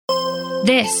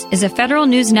This is a Federal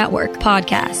News Network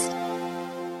podcast.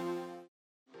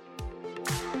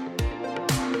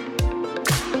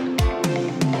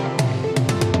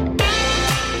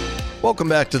 Welcome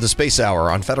back to the Space Hour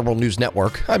on Federal News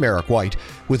Network. I'm Eric White.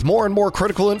 With more and more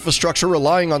critical infrastructure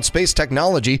relying on space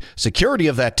technology, security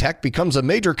of that tech becomes a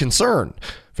major concern.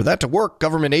 For that to work,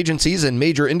 government agencies and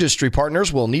major industry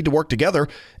partners will need to work together.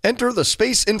 Enter the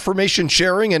Space Information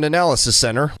Sharing and Analysis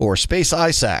Center, or Space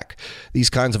ISAC. These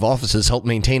kinds of offices help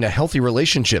maintain a healthy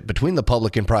relationship between the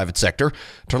public and private sector.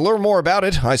 To learn more about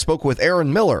it, I spoke with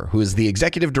Erin Miller, who is the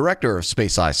executive director of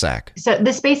Space ISAC. So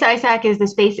the Space ISAC is the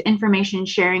Space Information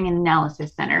Sharing and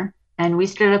Analysis Center, and we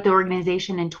stood up the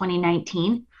organization in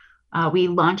 2019. We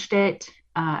launched it,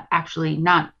 actually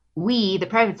not we, the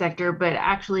private sector, but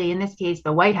actually in this case,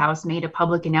 the White House made a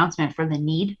public announcement for the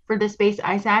need for the Space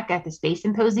ISAC at the Space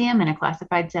Symposium in a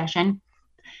classified session.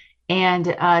 And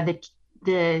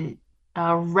the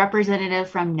representative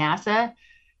from NASA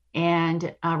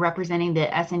and representing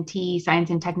the S&T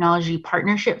Science and Technology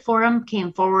Partnership Forum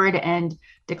came forward and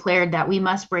declared that we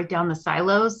must break down the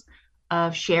silos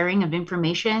of sharing of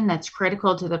information that's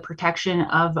critical to the protection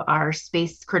of our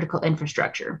space critical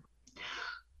infrastructure.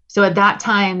 So at that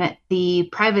time, the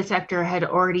private sector had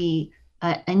already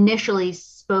initially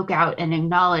spoke out and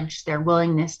acknowledged their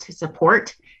willingness to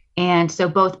support. And so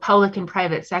both public and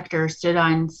private sector stood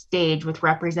on stage with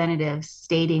representatives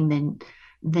stating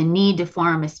the need to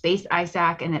form a Space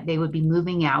ISAC and that they would be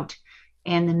moving out.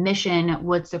 And the mission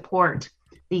would support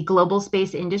the global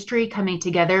space industry coming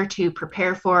together to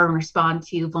prepare for and respond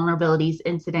to vulnerabilities,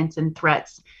 incidents, and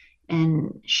threats,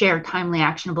 and share timely,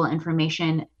 actionable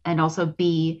information, and also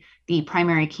be the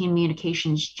primary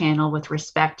communications channel with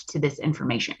respect to this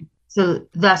information. So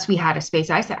thus we had a Space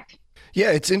ISAC.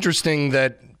 Yeah, it's interesting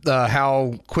that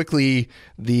how quickly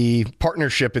the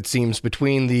partnership, it seems,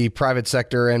 between the private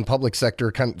sector and public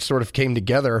sector sort of came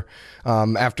together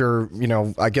after,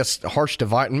 I guess, harsh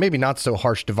divide, maybe not so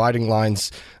harsh dividing lines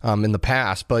in the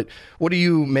past. But what do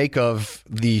you make of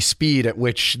the speed at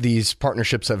which these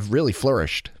partnerships have really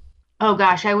flourished? Oh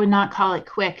gosh, I would not call it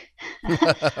quick.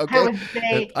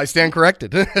 Okay. I stand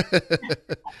corrected.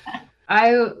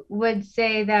 I would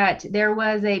say that there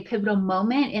was a pivotal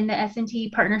moment in the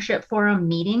S&T Partnership Forum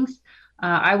meetings.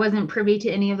 I wasn't privy to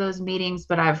any of those meetings,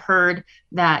 but I've heard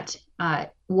that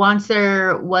once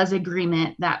there was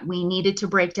agreement that we needed to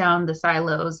break down the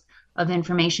silos of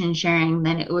information sharing,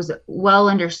 then it was well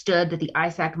understood that the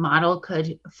ISAC model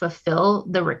could fulfill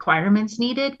the requirements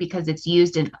needed because it's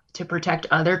used to protect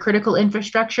other critical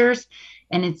infrastructures,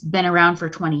 and it's been around for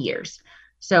 20 years.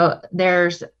 So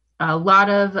there's a lot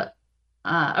of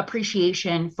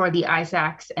appreciation for the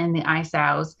ISACs and the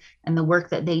ISOWs and the work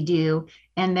that they do,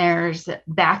 and there's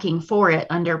backing for it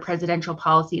under Presidential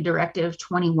Policy Directive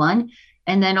 21.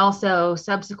 And then also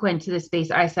subsequent to the Space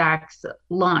ISAC's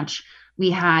launch, we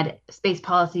had Space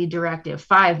Policy Directive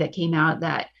 5 that came out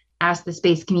that asked the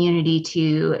space community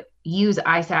to use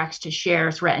ISACs to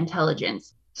share threat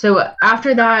intelligence. So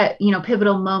after that,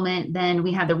 pivotal moment, then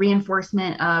we had the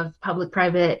reinforcement of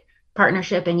public-private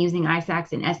partnership and using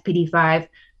ISACs in SPD 5.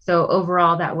 So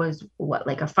overall, that was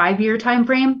like a 5-year time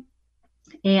frame.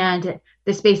 And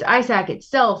the Space ISAC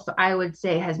itself, I would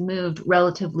say, has moved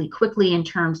relatively quickly in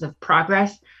terms of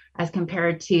progress as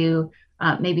compared to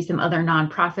maybe some other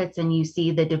nonprofits, and you see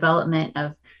the development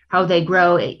of how they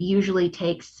grow. It usually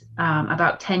takes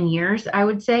about 10 years, I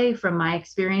would say, from my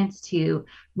experience, to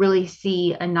really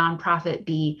see a nonprofit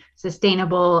be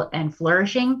sustainable and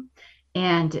flourishing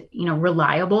and,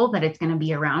 reliable, that it's going to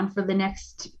be around for the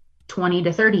next 20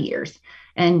 to 30 years.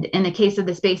 And in the case of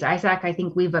the Space ISAC, I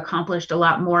think we've accomplished a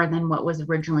lot more than what was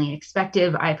originally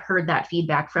expected. I've heard that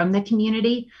feedback from the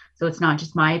community. So it's not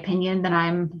just my opinion that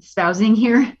I'm espousing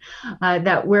here,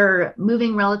 that we're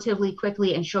moving relatively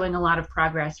quickly and showing a lot of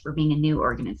progress for being a new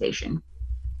organization.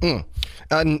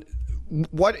 And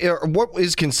what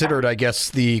is considered, I guess,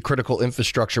 the critical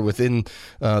infrastructure within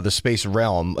the space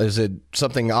realm? Is it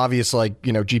something obvious like,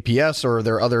 GPS, or are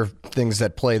there other things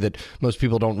that play that most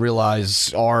people don't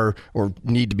realize are or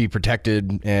need to be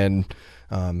protected, and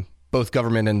both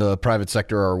government and the private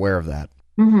sector are aware of that?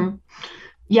 Mm-hmm.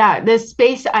 Yeah, the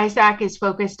Space ISAC is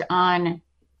focused on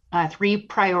 3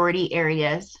 priority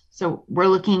areas. So we're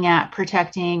looking at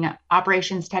protecting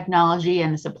operations technology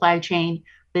and the supply chain,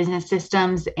 business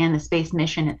systems, and the space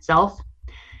mission itself.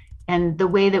 And the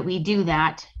way that we do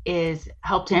that is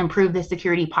help to improve the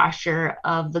security posture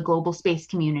of the global space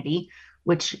community,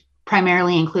 which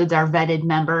primarily includes our vetted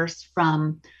members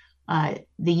from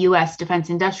the U.S. Defense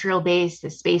Industrial Base, the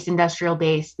Space Industrial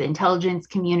Base, the intelligence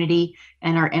community,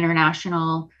 and our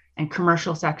international and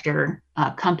commercial sector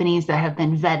companies that have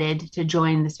been vetted to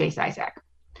join the Space ISAC.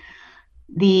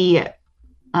 The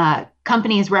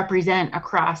companies represent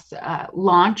across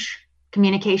launch,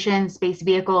 communications, space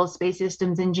vehicles, space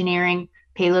systems engineering,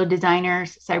 payload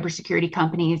designers, cybersecurity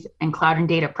companies, and cloud and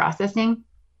data processing.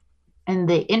 And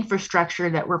the infrastructure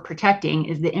that we're protecting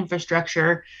is the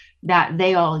infrastructure that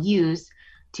they all use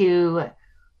to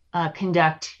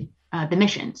conduct the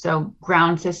mission. So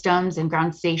ground systems and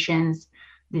ground stations,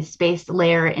 the space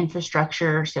layer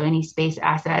infrastructure, so any space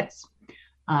assets,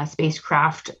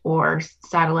 spacecraft or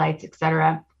satellites, et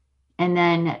cetera. And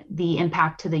then the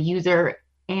impact to the user.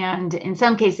 And in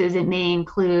some cases, it may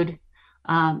include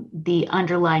the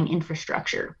underlying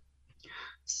infrastructure.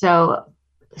 So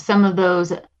some of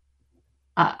those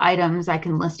items I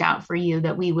can list out for you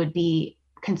that we would be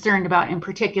concerned about in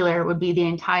particular would be the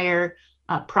entire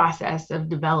process of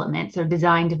development. So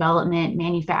design, development,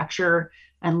 manufacture,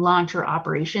 and launch or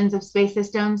operations of space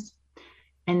systems.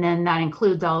 And then that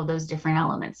includes all of those different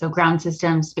elements. So ground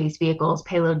systems, space vehicles,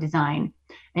 payload design,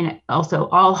 and also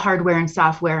all hardware and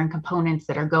software and components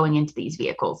that are going into these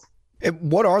vehicles.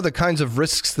 What are the kinds of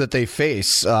risks that they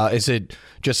face? Is it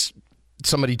just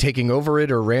somebody taking over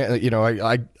it, or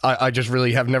I just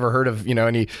really have never heard of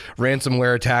any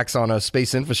ransomware attacks on a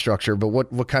space infrastructure. But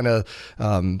what kind of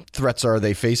threats are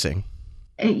they facing?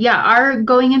 Yeah, our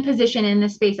going in position in the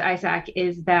Space ISAC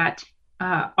is that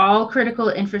all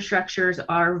critical infrastructures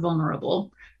are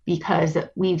vulnerable, because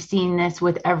we've seen this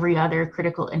with every other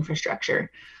critical infrastructure.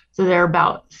 So there are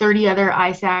about 30 other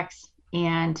ISACs,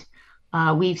 and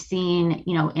we've seen,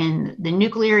 in the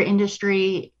nuclear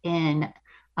industry, in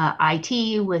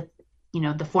IT with,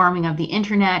 the forming of the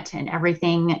internet and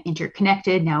everything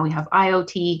interconnected. Now we have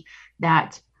IoT,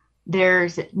 that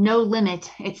there's no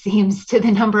limit, it seems, to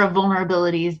the number of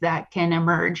vulnerabilities that can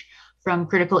emerge from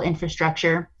critical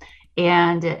infrastructure.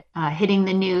 And hitting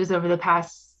the news over the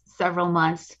past several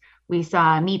months, we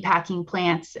saw meatpacking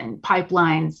plants and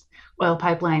pipelines, oil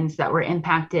pipelines that were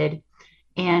impacted.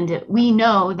 And we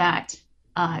know that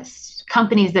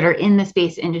companies that are in the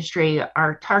space industry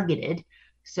are targeted.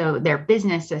 So their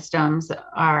business systems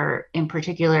are in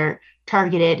particular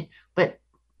targeted, but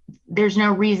there's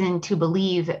no reason to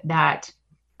believe that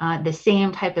the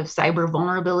same type of cyber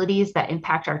vulnerabilities that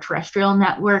impact our terrestrial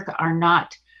network are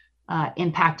not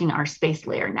impacting our space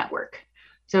layer network.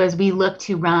 So as we look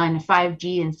to run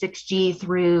 5G and 6G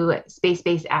through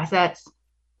space-based assets,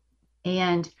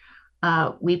 and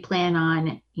we plan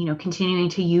on, continuing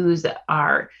to use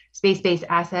our space-based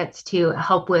assets to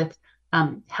help with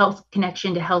health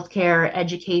connection to healthcare,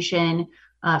 education,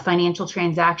 financial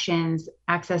transactions,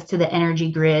 access to the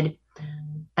energy grid,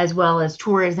 as well as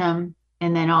tourism.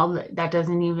 And then all that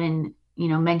doesn't even,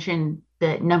 mention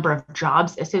the number of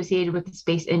jobs associated with the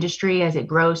space industry as it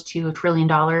grows to $1 trillion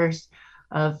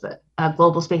of a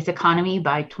global space economy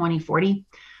by 2040.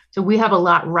 So we have a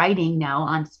lot riding now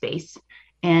on space.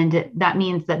 And that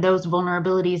means that those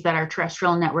vulnerabilities that our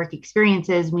terrestrial network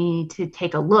experiences, we need to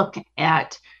take a look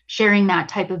at sharing that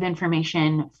type of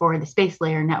information for the space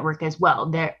layer network as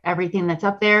well. Everything that's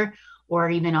up there, or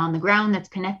even on the ground that's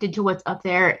connected to what's up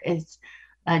there, is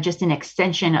just an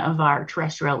extension of our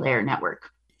terrestrial layer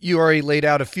network. You already laid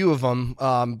out a few of them,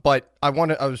 but I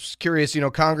was curious,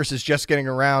 Congress is just getting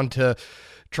around to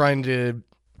trying to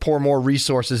pour more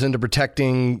resources into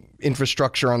protecting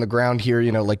infrastructure on the ground here,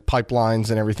 like pipelines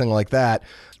and everything like that.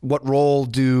 What role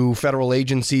do federal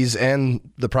agencies and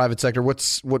the private sector,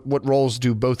 what roles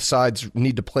do both sides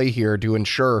need to play here to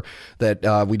ensure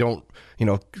that we don't,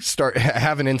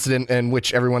 have an incident in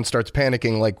which everyone starts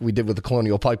panicking like we did with the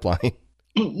Colonial Pipeline?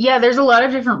 Yeah, there's a lot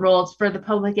of different roles for the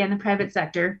public and the private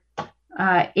sector.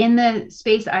 In the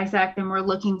Space ISAC, then we're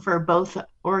looking for both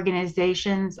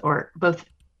organizations or both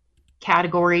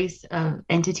categories of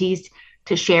entities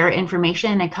to share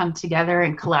information and come together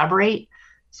and collaborate.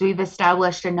 So we've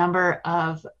established a number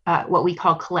of what we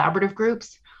call collaborative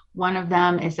groups. One of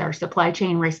them is our supply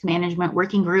chain risk management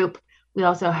working group. We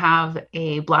also have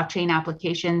a blockchain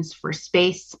applications for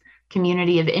space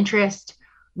community of interest.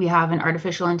 We have an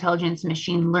artificial intelligence,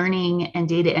 machine learning, and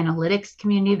data analytics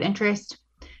community of interest.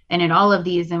 And in all of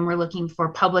these, and we're looking for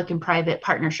public and private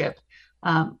partnership.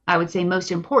 I would say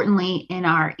most importantly, in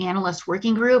our analyst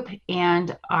working group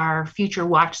and our Future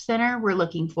Watch Center, we're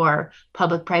looking for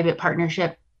public-private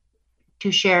partnership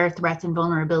to share threats and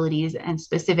vulnerabilities and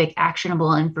specific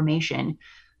actionable information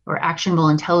or actionable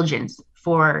intelligence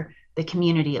for the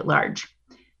community at large.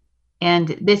 And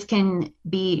this can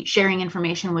be sharing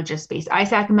information with just Space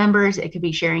ISAC members. It could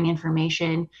be sharing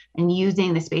information and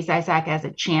using the Space ISAC as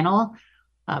a channel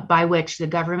by which the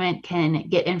government can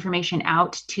get information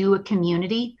out to a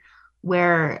community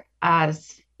where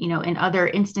as in other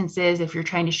instances, if you're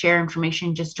trying to share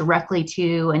information just directly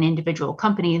to an individual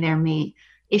company,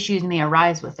 issues may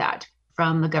arise with that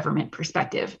from the government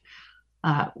perspective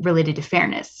related to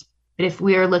fairness. But if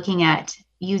we are looking at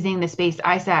using the Space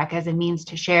ISAC as a means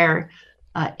to share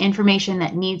information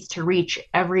that needs to reach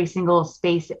every single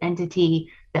space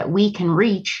entity that we can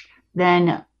reach,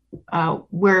 then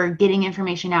we're getting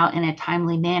information out in a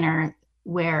timely manner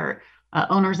where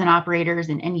owners and operators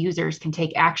and end users can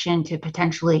take action to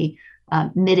potentially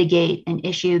mitigate an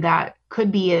issue that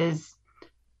could be as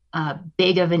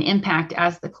big of an impact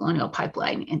as the Colonial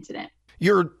Pipeline incident.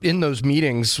 You're in those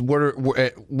meetings. What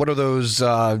are those?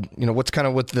 What's kind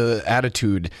of what the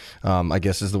attitude? I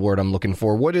guess is the word I'm looking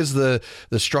for. What is the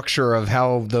structure of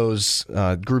how those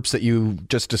groups that you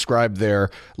just described there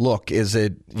look? Is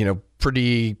it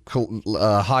pretty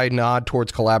high nod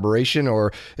towards collaboration,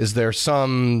 or is there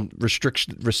some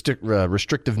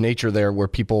restrictive nature there where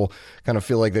people kind of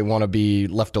feel like they want to be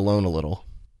left alone a little?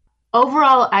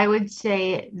 Overall, I would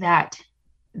say that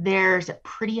there's a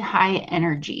pretty high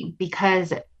energy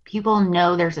because people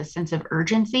know there's a sense of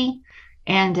urgency,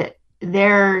 and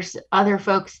there's other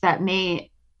folks that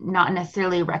may not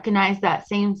necessarily recognize that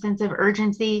same sense of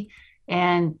urgency.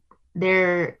 And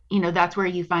that's where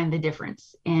you find the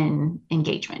difference in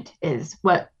engagement, is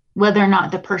whether or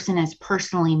not the person is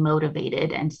personally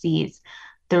motivated and sees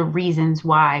the reasons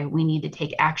why we need to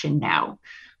take action now.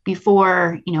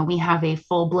 Before, we have a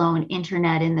full-blown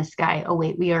internet in the sky. Oh,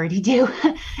 wait, we already do.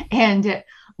 And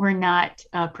we're not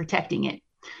protecting it.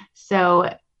 So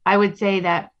I would say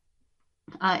that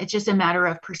it's just a matter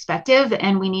of perspective,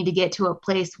 and we need to get to a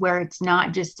place where it's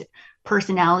not just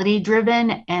personality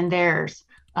driven and there's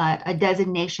a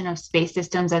designation of space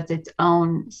systems as its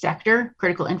own sector,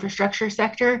 critical infrastructure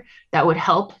sector, that would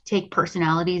help take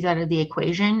personalities out of the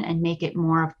equation and make it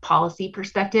more of policy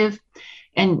perspective,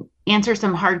 and answer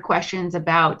some hard questions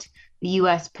about the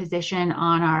U.S. position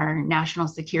on our national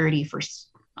security for space,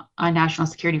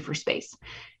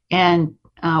 and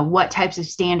what types of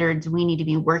standards we need to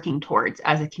be working towards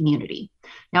as a community.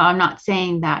 Now, I'm not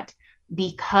saying that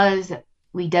because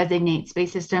we designate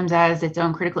space systems as its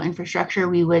own critical infrastructure,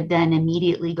 we would then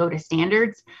immediately go to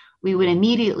standards. We would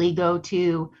immediately go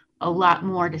to a lot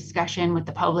more discussion with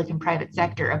the public and private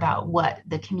sector about what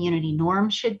the community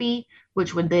norms should be,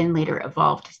 which would then later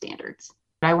evolve to standards.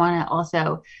 But I want to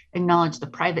also acknowledge the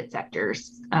private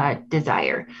sector's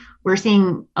desire. We're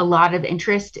seeing a lot of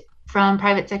interest from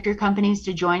private sector companies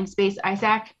to join Space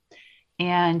ISAC.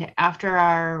 And after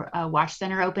our Watch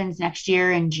Center opens next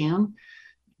year in June,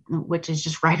 which is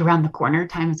just right around the corner,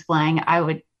 time is flying,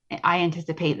 I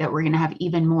anticipate that we're going to have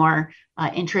even more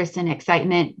interest and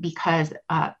excitement, because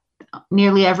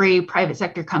nearly every private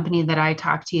sector company that I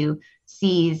talk to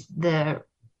sees the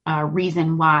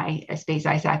reason why a Space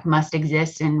ISAC must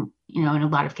exist. And, in a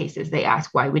lot of cases, they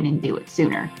ask why we didn't do it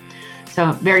sooner.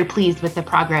 So very pleased with the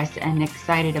progress and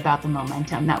excited about the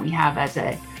momentum that we have as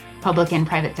a public and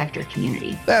private sector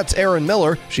community. That's Erin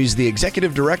Miller. She's the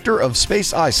Executive Director of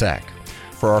Space ISAC.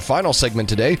 For our final segment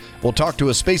today, we'll talk to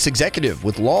a space executive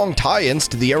with long tie-ins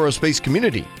to the aerospace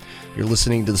community. You're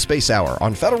listening to the Space Hour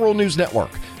on Federal News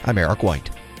Network. I'm Eric White.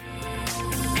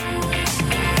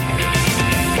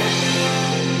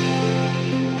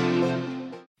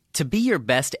 To be your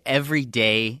best every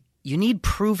day, you need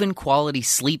proven quality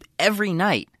sleep every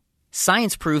night.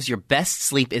 Science proves your best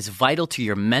sleep is vital to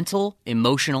your mental,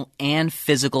 emotional, and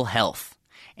physical health.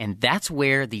 And that's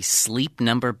where the Sleep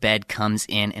Number bed comes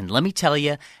in. And let me tell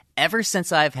you, ever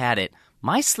since I've had it,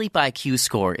 my sleep IQ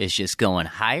score is just going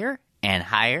higher and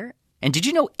higher. And did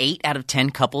you know 8 out of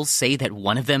 10 couples say that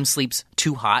one of them sleeps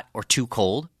too hot or too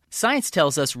cold? Science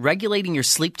tells us regulating your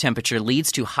sleep temperature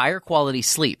leads to higher quality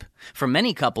sleep. For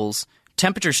many couples,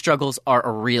 temperature struggles are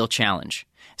a real challenge.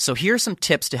 So here are some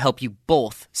tips to help you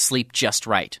both sleep just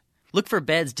right. Look for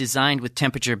beds designed with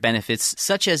temperature benefits,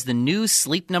 such as the new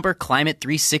Sleep Number Climate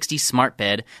 360 Smart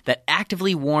Bed that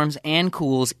actively warms and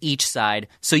cools each side,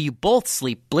 so you both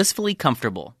sleep blissfully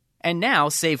comfortable. And now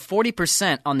save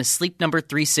 40% on the Sleep Number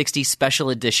 360 Special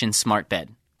Edition Smart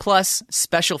Bed, plus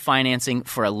special financing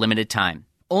for a limited time.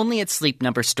 Only at Sleep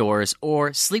Number stores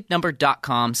or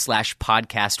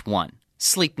sleepnumber.com/podcast1.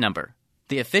 Sleep Number,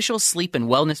 the official sleep and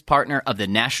wellness partner of the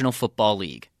National Football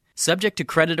League. Subject to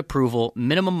credit approval,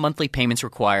 minimum monthly payments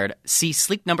required. See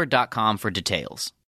sleepnumber.com for details.